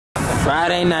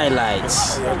Friday Night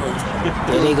Lights. There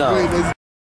they go. 1,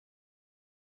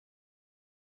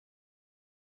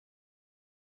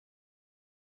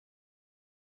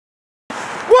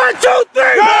 2, 3!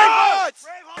 Bravehearts!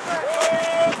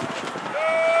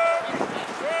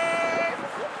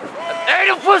 Hey,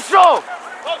 the push off!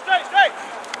 Oh, stay!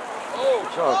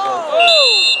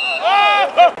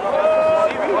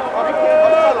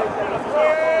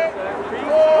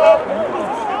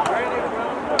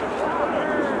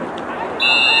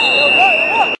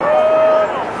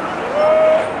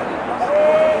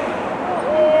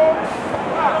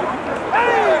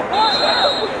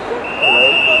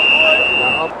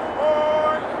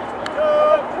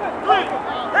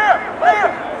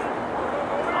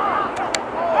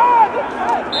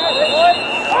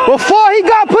 Before he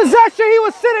got possession, he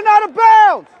was sitting out of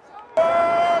bounds.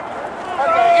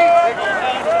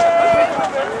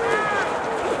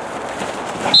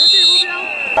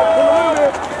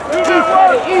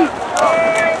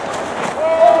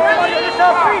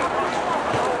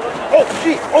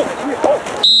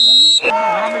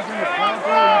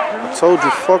 Told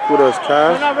you, fuck with us,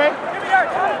 Kyle.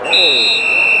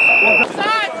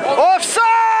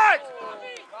 Offside!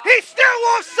 He's still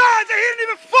offside and he didn't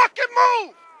even fucking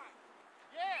move!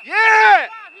 Yeah!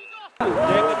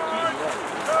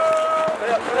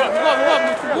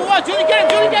 Junie, get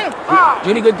him!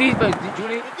 Junie, good defense.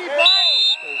 Junie.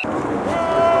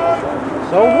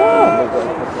 So what?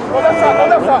 Go left side.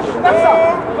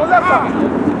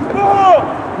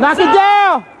 Knock it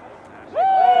down!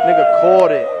 Nigga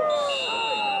caught it.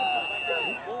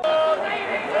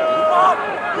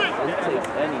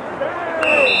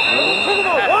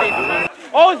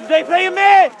 Oh, they play him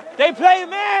man! They play him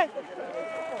man!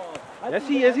 Yes,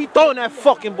 he is. He throwing that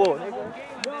fucking ball.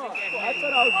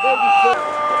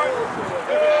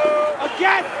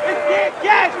 Again!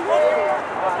 Again!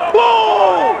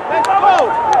 Boom! Let's go!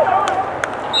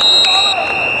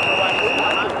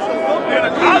 Man, a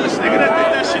college nigga that did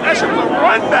that shit was a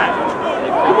run back.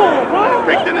 Come on, bro!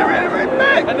 Rick did it right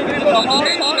back.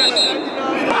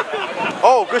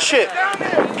 Oh, good shit.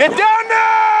 Get down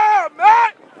there,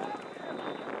 Matt!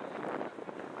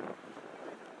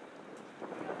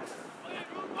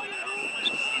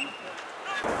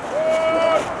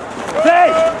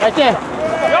 Right there.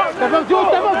 Step up, Jules.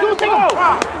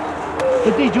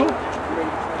 Good D, Jules.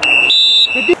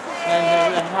 Good D.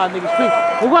 How niggas speak.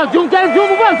 Move on, Jules. Get him, Jules.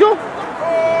 Move on, Jules.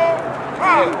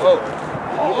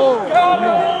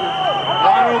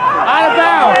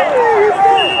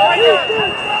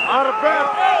 Out of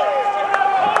bounds.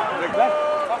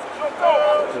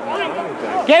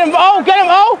 Get him,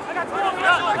 O.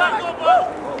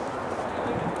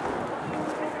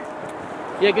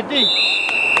 Yeah, good D.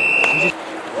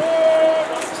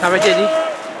 Stop right there, D.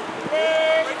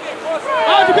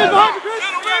 Oh,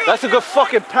 that's a good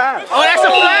fucking pass. Oh, that's a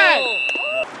flag.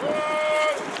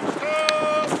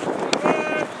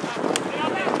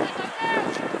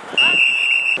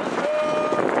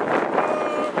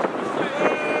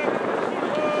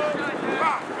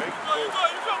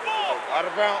 Out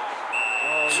of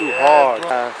bounds. Too hard.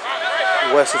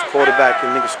 West is quarterback and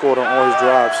nigga scored on all his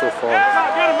drives so far.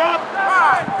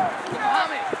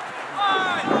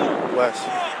 West.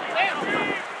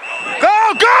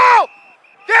 Go!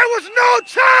 There was no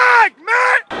tag,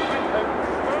 man!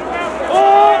 4,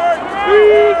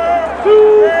 3,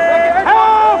 2,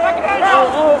 half!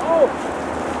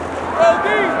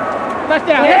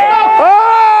 Touchdown, let's go! Oh!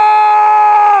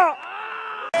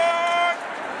 1,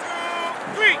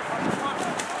 2, 3!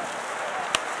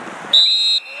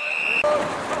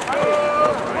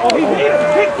 Oh, he's eating a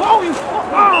big ball, you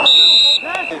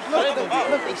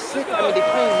Look, they sick. I mean, they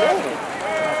playing well.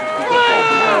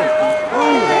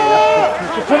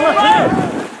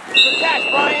 Good catch,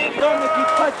 Brian. Don't make you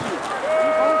touch you.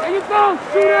 There you go,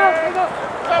 shooter.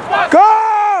 Go!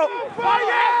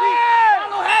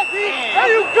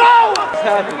 There you go!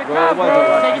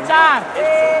 Take your time.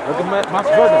 Look at my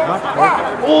brother.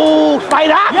 Ooh,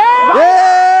 fight up!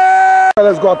 Yeah!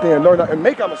 Let's go out there and learn and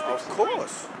make our mistakes. Of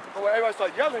course. Oh, everybody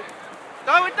start yelling.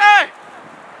 Start with that.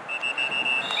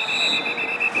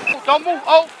 Don't move,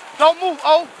 O. Don't move,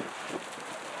 O.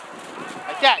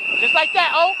 Like that. Just like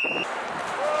that, O.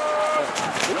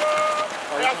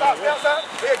 Outside.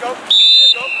 Here you go.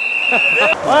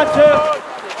 1, 2.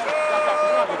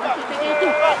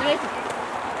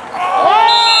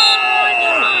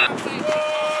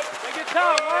 Take your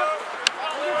time, man.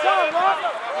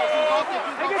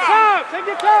 Take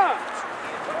your time.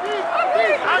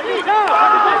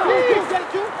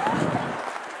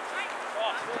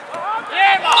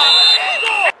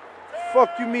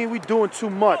 Fuck you mean we doing too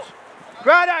much?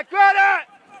 Grab that!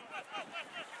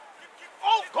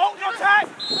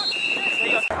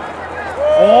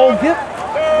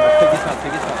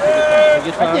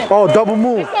 time. Oh, double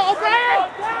move. Let's go, O'Brien!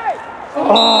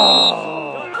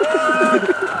 Oh.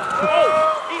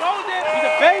 He holds it. He's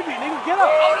a baby, nigga. Get up.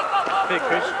 Big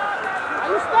Chris.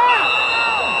 You stop!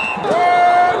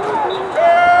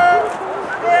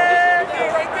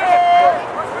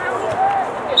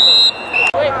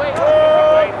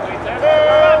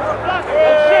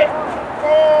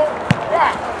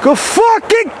 Good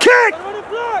fucking kick!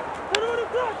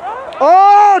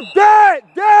 Oh, dead!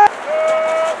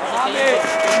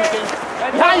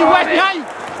 Behind you, West, behind you!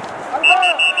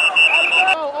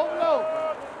 Overload.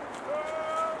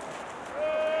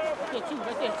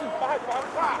 Right there, two.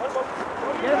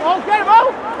 Get him, O!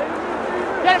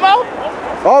 Get him, O!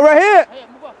 Oh, right here! Hey,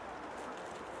 move up.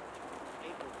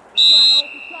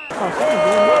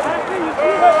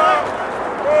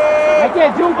 Right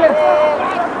there, June, get him.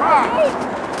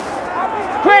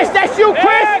 Chris, that's you,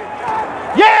 Chris!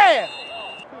 Yeah!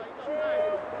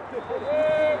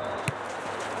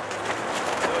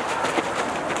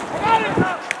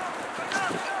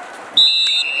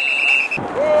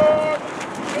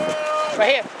 Right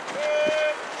here.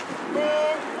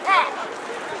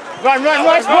 Run,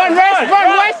 West,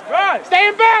 West! Stay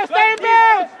in bounds,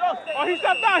 Oh, he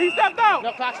stepped out.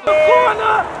 No, clock's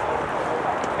Corner!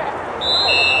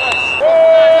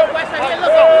 West, right here,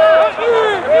 look.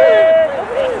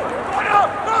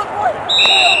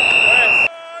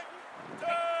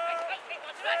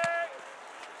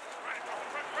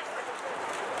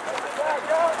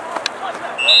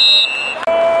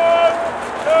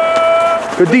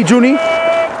 Good D, Junie.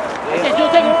 Okay, June,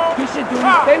 take him. Good shit,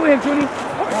 Junie. Stay with him, Junie.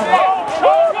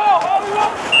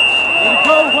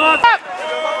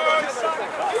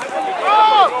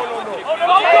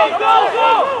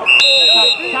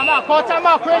 Time out, call time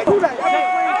out, Chris.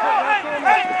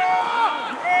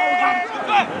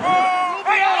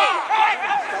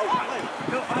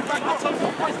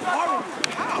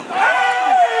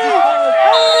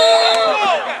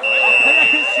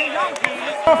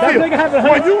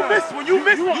 When you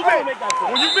miss, you make.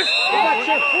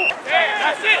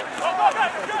 That's it.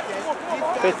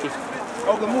 50.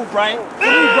 Oh, good move, Brian. Good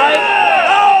move, Brian.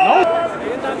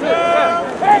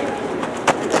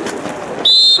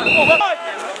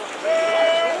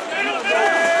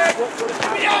 No.